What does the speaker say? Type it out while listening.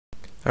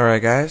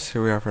Alright guys,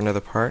 here we are for another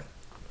part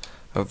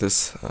of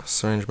this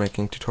syringe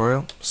making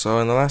tutorial. So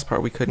in the last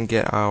part we couldn't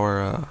get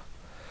our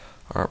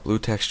blue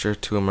texture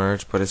to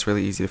emerge, but it's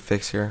really easy to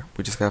fix here.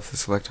 We just have to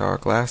select our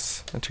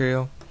glass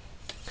material,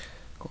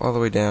 go all the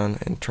way down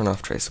and turn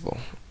off traceable,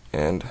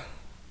 and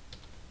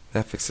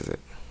that fixes it,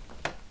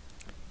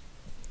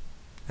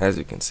 as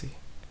you can see.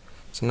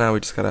 So now we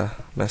just gotta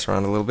mess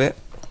around a little bit.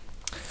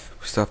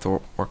 We still have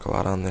to work a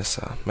lot on this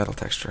metal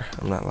texture.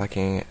 I'm not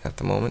liking it at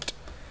the moment.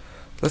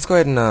 Let's go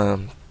ahead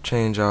and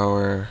change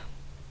our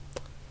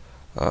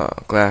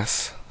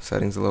glass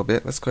settings a little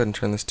bit. Let's go ahead and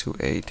turn this to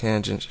a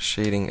tangent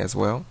shading as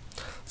well.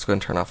 Let's go ahead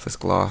and turn off this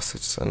gloss.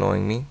 It's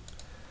annoying me.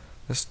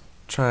 Let's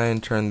try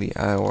and turn the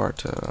IOR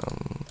to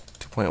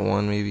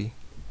 2.1 maybe.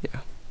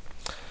 Yeah,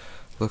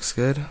 looks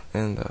good.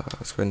 And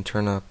let's go ahead and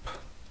turn up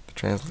the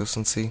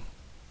translucency.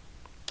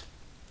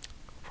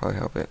 Probably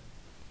help it.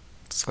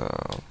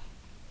 So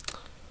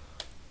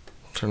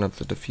turn up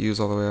the diffuse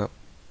all the way up.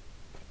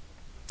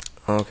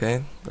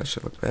 Okay, that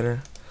should look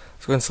better.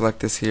 Let's go ahead and select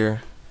this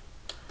here,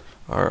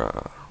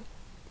 our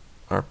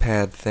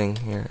pad thing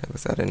here.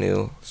 Let's add a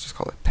new, let's just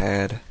call it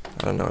pad.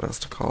 I don't know what else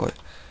to call it.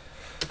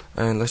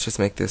 And let's just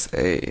make this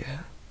a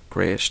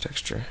grayish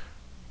texture,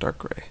 dark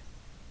gray,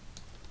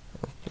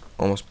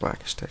 almost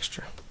blackish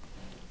texture.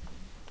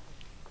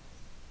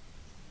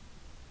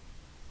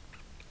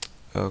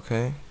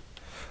 Okay,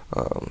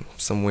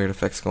 some weird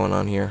effects going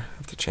on here. I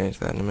have to change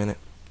that in a minute.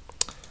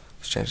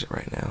 Let's change it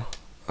right now.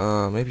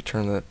 Maybe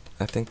turn the,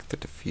 I think the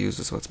diffuse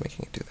is what's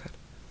making it do that.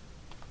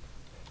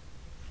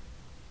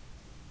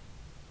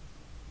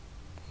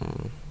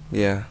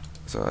 Yeah,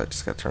 so I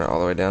just gotta turn it all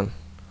the way down.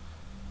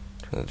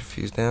 Turn the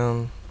diffuse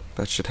down.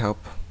 That should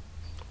help.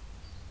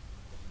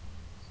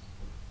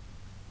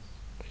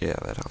 Yeah,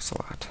 that helps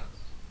a lot.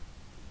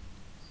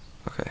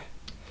 Okay.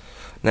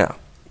 Now,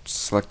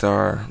 select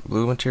our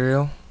blue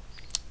material.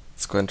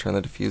 Let's go ahead and turn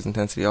the diffuse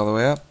intensity all the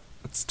way up.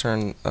 Let's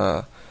turn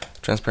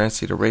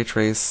transparency to ray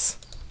trace,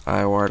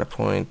 IOR to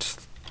point,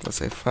 let's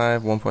say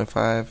 1.5.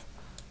 Turn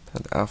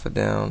the alpha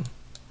down.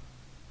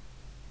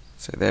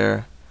 Say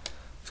there.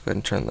 Let's go ahead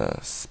and turn the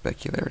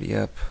specularity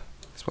up,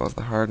 as well as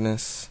the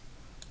hardness.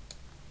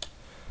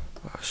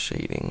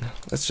 Shading.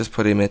 Let's just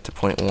put emit to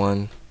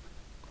 0.1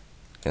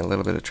 and a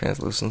little bit of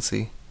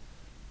translucency.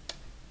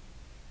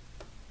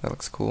 That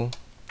looks cool.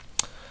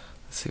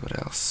 Let's see what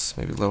else.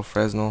 Maybe a little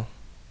Fresnel.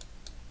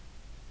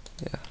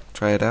 Yeah,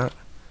 try it out.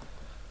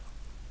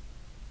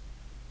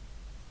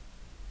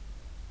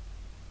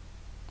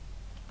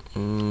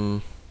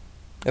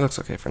 It looks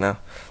okay for now.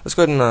 Let's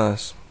go ahead and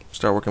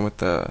start working with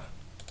the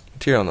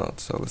material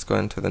nodes. So let's go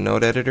into the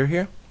node editor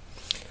here,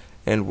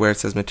 and where it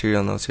says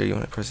material nodes here, you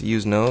want to press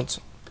use nodes,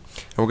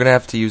 and we're going to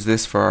have to use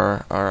this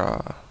for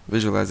our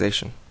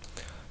visualization.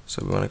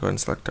 So we want to go ahead and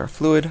select our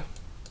fluid,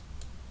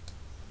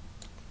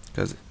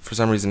 because for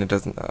some reason it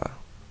doesn't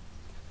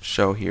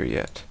show here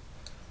yet.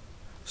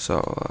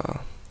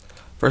 So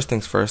first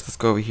things first, let's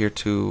go over here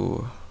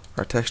to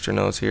our texture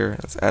nodes here.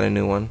 Let's add a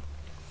new one.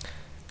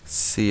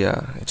 See,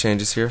 it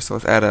changes here, so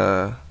let's add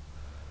a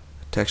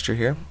texture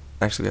here.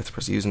 Actually, we have to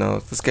press use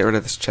nodes. Let's get rid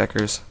of this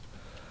checkers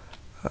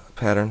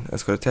pattern.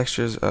 Let's go to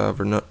textures,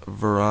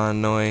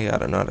 Voronoi, I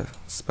don't know how to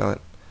spell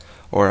it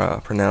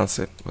or pronounce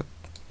it, but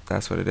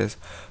that's what it is.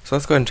 So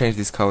let's go ahead and change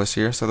these colors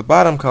here. So the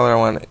bottom color, I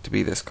want it to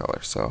be this color.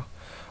 So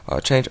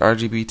change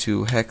RGB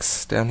to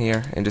hex down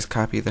here, and just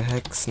copy the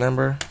hex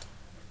number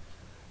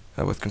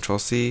with Control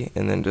C,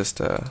 and then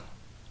just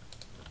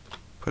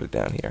put it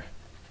down here.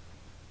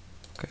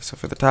 Okay, so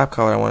for the top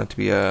color, I want it to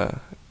be a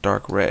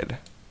dark red.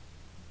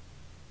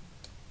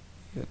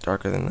 Yeah,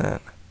 darker than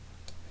that.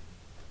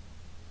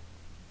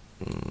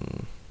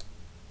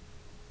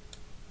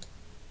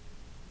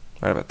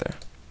 Right about there.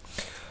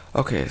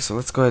 Okay, so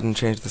let's go ahead and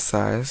change the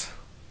size.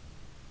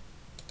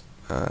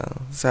 The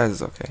size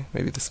is okay.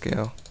 Maybe the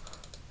scale.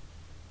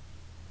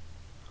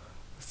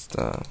 Let's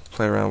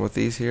play around with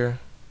these here.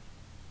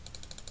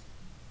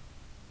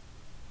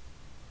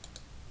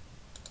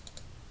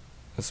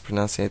 Let's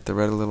pronunciate the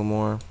red a little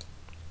more.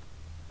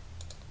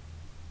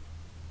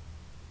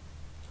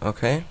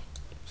 Okay,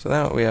 so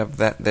now we have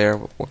that there.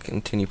 We'll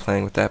continue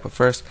playing with that, but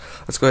first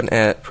let's go ahead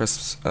and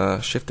press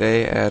Shift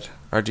A, add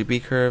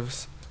RGB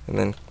curves, and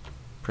then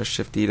press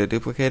Shift D to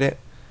duplicate it.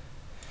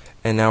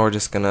 And now we're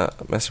just gonna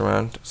mess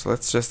around. So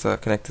let's just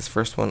connect this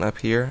first one up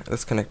here.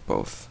 Let's connect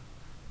both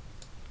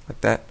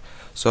like that.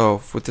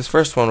 So with this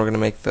first one, we're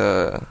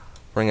gonna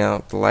bring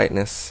out the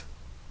lightness,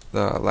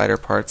 the lighter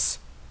parts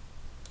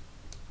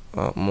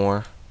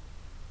more.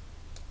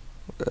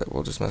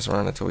 We'll just mess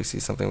around until we see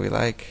something we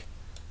like.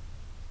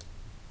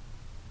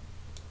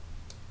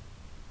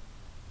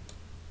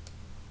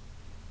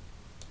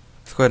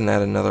 Let's go ahead and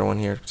add another one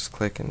here. Just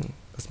click and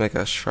let's make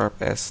a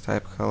sharp S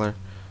type color.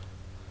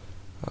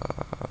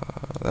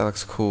 That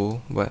looks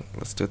cool, but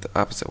let's do it the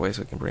opposite way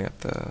so we can bring up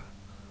the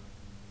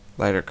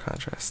lighter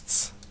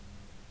contrasts.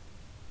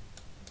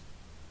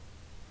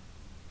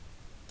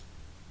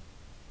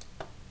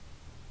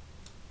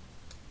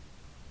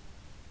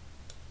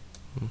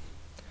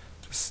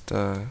 Just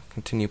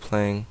continue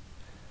playing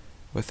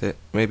with it.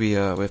 Maybe we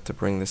have to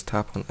bring this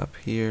top one up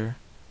here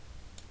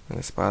and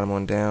this bottom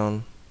one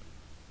down,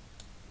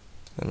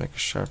 then make a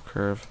sharp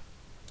curve.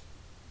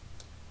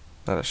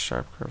 Not a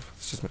sharp curve,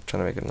 it's just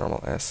trying to make a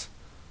normal S.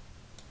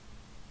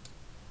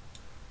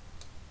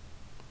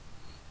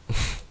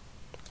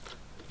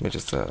 Let me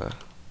just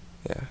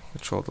yeah,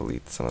 control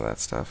delete some of that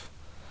stuff.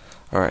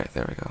 Alright,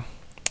 there we go.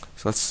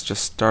 So let's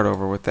just start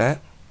over with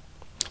that.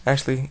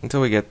 Actually,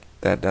 until we get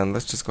that done,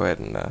 let's just go ahead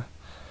and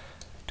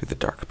do the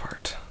dark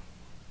part.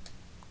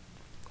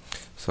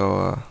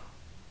 So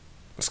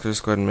let's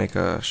just go ahead and make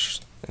an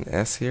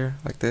S here,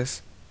 like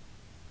this.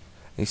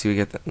 And you see we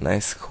get that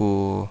nice,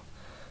 cool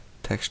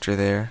texture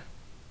there.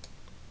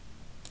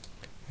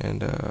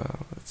 And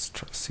let's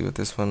see what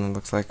this one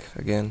looks like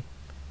again.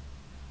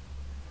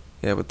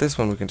 Yeah, but this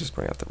one we can just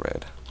bring out the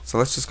red. So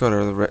let's just go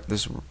to the red.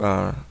 This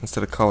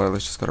instead of color,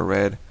 let's just go to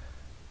red,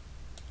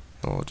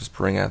 and we'll just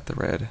bring out the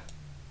red.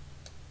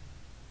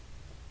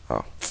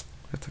 Oh,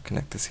 we have to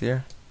connect this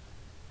here.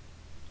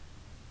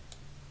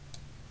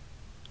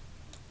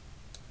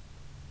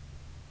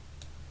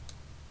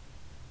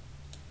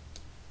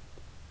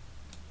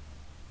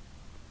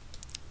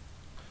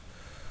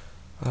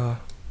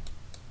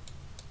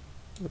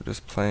 We're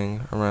just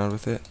playing around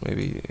with it.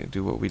 Maybe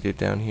do what we did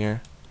down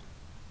here,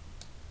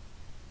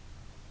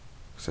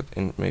 except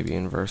maybe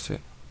inverse it.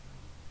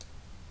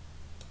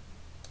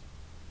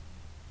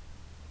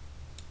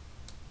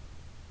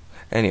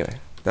 Anyway,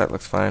 that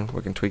looks fine.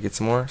 We can tweak it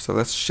some more. So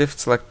let's shift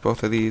select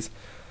both of these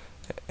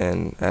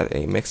and add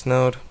a mix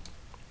node.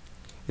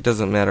 It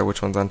doesn't matter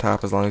which one's on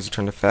top as long as you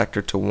turn the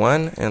factor to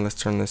 1, and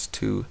let's turn this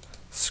to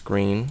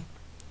screen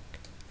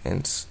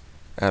and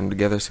add them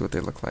together, see what they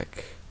look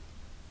like.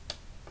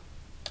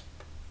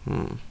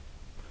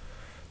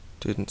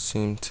 Didn't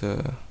seem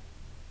to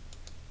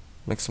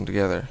mix them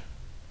together.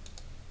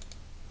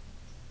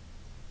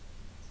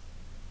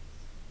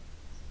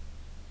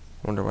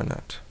 Wonder why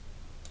not.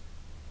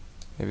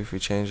 Maybe if we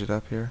change it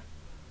up here.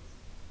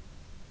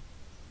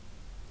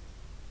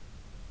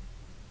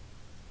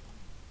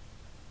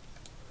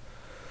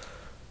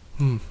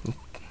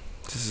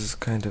 This is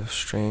kind of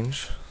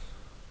strange.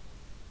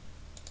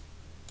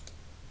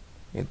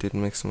 It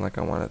didn't mix them like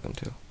I wanted them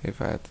to. Maybe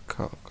if I had to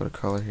go to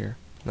color here.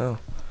 No.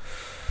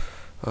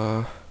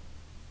 Oh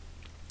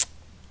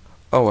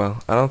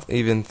well, I don't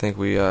even think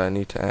we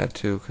need to add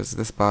 2 because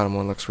this bottom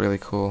one looks really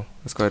cool.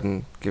 Let's go ahead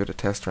and give it a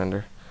test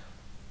render.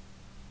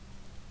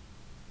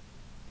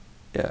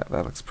 Yeah,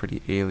 that looks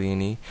pretty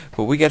alien-y.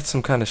 But we get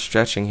some kind of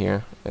stretching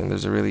here, and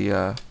there's a really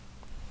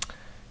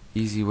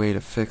easy way to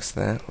fix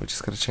that. We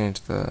just gotta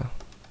change the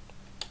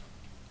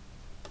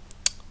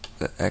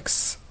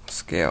X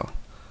scale.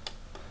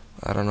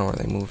 I don't know where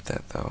they moved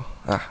that though.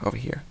 Ah, over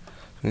here.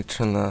 We need to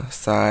turn the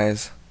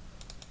size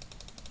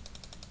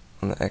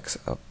on the X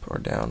up or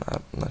down.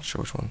 I'm not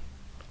sure which one.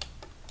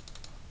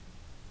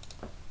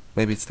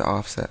 Maybe it's the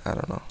offset. I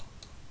don't know.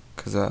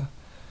 Because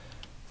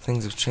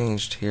things have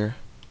changed here.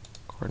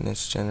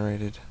 Coordinates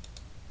generated.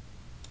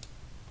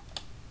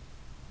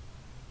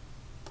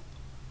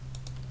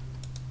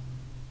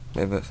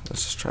 Maybe let's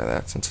just try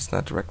that since it's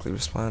not directly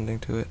responding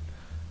to it.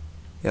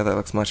 Yeah, that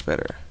looks much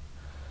better.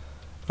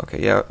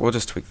 Okay, yeah, we'll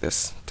just tweak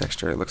this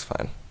texture. It looks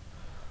fine.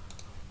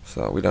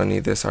 So we don't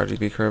need this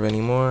RGB curve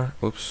anymore.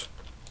 Oops.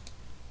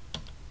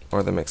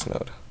 Or the mix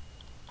node.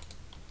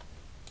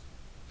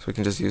 So we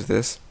can just use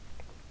this.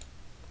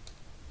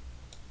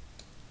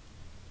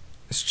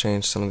 Let's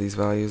change some of these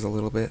values a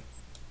little bit.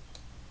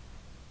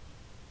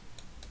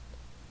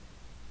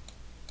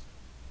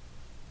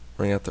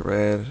 Bring out the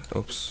red.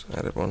 Oops,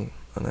 added one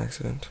on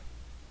accident.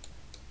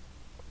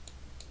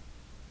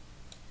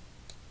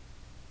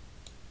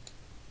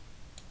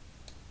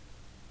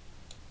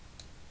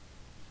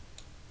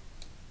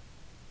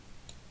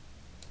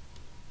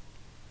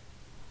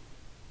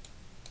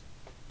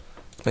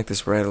 Let's make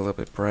this red a little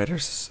bit brighter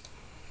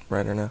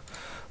now.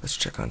 Let's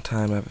check on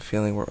time. I have a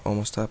feeling we're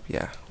almost up.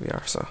 Yeah, we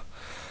are. So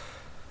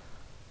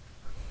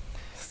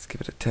let's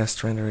give it a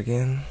test render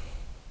again.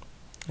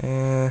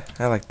 I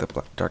like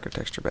the darker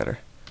texture better.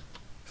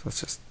 So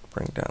let's just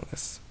bring down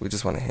this. We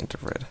just want a hint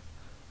of red.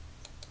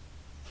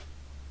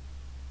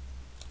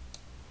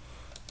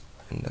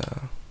 And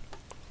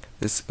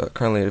this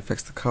currently it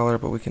affects the color,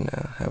 but we can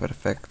have it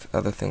affect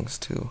other things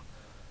too.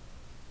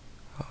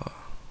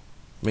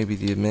 Maybe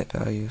the emit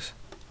values.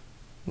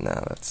 No,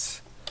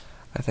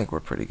 I think we're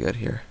pretty good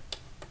here.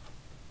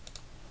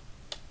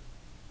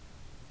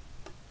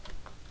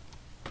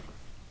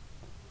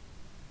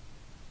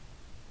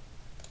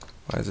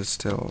 Why is it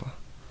still?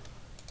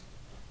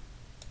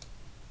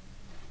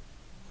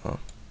 Oh.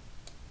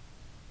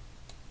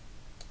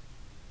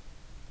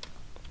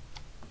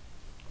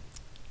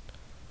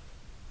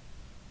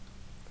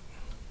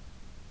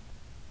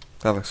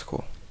 That looks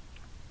cool.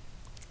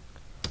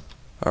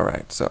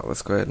 Alright, so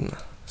let's go ahead and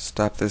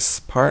stop this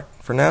part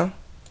for now.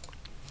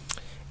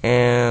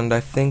 And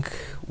I think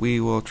we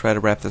will try to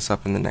wrap this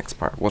up in the next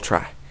part. We'll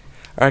try.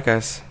 Alright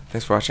guys,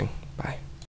 thanks for watching.